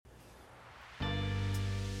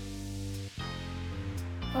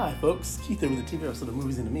Hi folks, Keith here with a TV episode of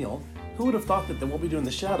Movies and a Meal. Who would have thought that What We Do in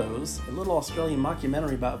the Shadows, a little Australian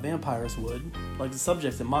mockumentary about vampires would, like the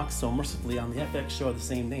subjects it mocks so mercifully on the FX show of the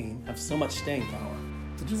same name, have so much staying power?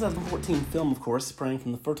 The 2014 film, of course, sprang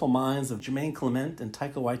from the fertile minds of Jermaine Clement and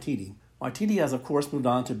Taika Waititi. Waititi has, of course, moved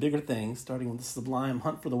on to bigger things, starting with the sublime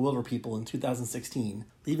Hunt for the Wilder People in 2016,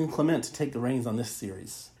 leaving Clement to take the reins on this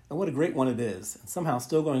series. And what a great one it is, and somehow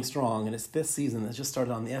still going strong in its 5th season that just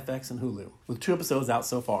started on the FX and Hulu, with 2 episodes out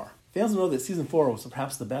so far. Fans will know that Season 4 was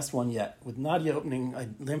perhaps the best one yet, with Nadia opening a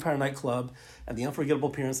vampire nightclub and the unforgettable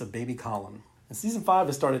appearance of baby Colin. And Season 5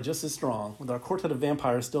 has started just as strong, with our quartet of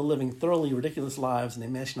vampires still living thoroughly ridiculous lives in a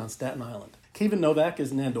mansion on Staten Island. Kevin Novak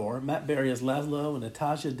as Nandor, Matt Berry as Laszlo, and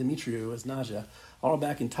Natasha Dimitriou as Naja, all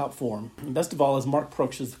back in top form, and best of all as Mark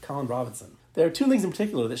Proksch as Colin Robinson. There are 2 things in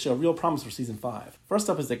particular that show real promise for Season 5. First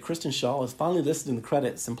up is that Kristen Schaal is finally listed in the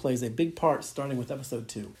credits and plays a big part starting with Episode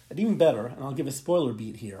 2. And even better, and I'll give a spoiler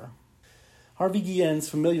beat here, Harvey Guillen's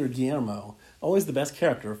familiar Guillermo, always the best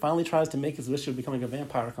character, finally tries to make his wish of becoming a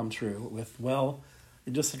vampire come true with, well,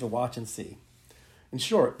 you just have to watch and see. In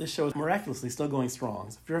short, this show is miraculously still going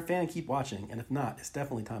strong, so if you're a fan, keep watching, and if not, it's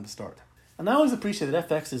definitely time to start. And I always appreciate that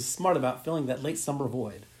FX is smart about filling that late summer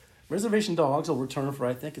void. Reservation Dogs will return for,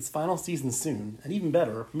 I think, its final season soon, and even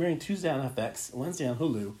better, premiering Tuesday on FX and Wednesday on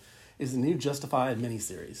Hulu, is the new Justified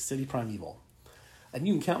miniseries, City Primeval. And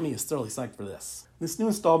you can count me as thoroughly psyched for this. This new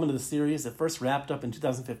installment of the series that first wrapped up in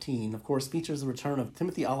 2015, of course, features the return of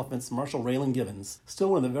Timothy Oliphant's Marshall Raylan Givens,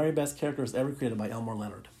 still one of the very best characters ever created by Elmore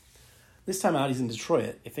Leonard. This time out, he's in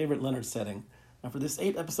Detroit, a favorite Leonard setting, and for this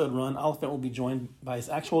 8-episode run, Oliphant will be joined by his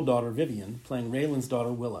actual daughter, Vivian, playing Raylan's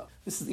daughter, Willow. This is